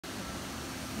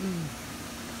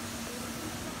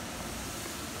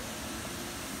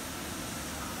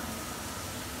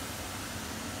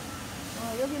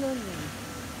여기는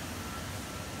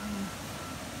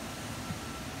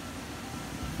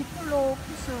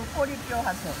디플로푸스 꼬리뼈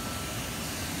화석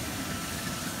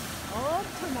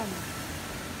엄청난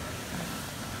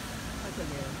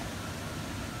화석이에요.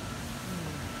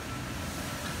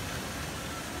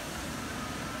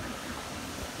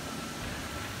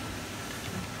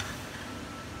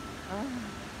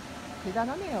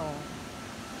 대단하네요.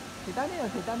 대단해요.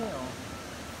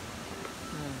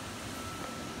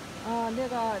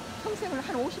 내가 평생을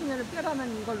한 50년을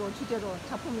뼈라는 걸로 주제로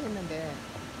작품을 했는데,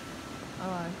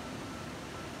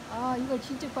 이걸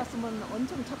직접 봤으면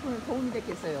엄청 작품에 도움이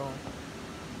됐겠어요.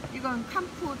 이건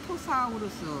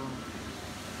캄프토사우루스.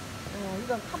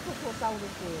 이건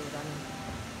캄프토사우루스라는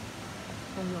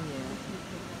공룡이에요.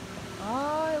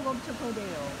 이거 엄청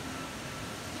거대해요.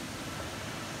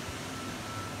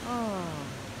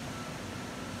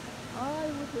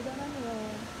 이거 대단하네요.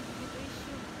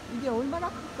 이게 얼마나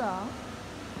클까?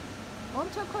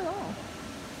 엄청 커요.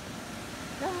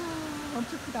 야,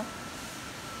 엄청 크다.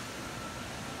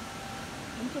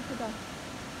 엄청 크다.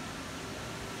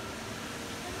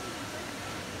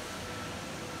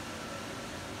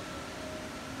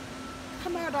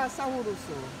 카마라사우루스.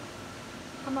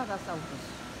 카마라사우루스.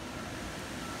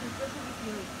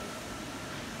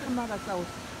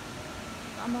 카마라사우루스.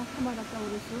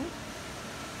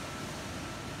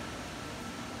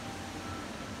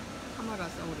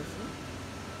 카마라사우루스.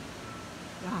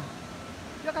 야,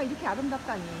 뼈가 이렇게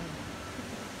아름답다니.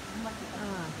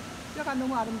 뼈가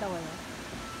너무 아름다워요.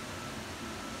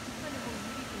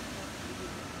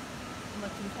 엄마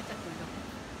좀 살짝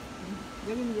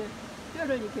돌려. 여기는 이제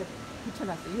뼈를 이렇게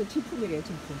붙여놨어요. 이거 진품이래요,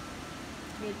 진품.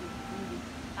 그래도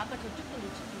아까 저쪽도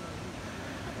놓치지만.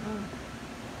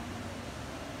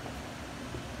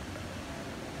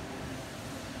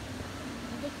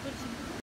 이것도 진품.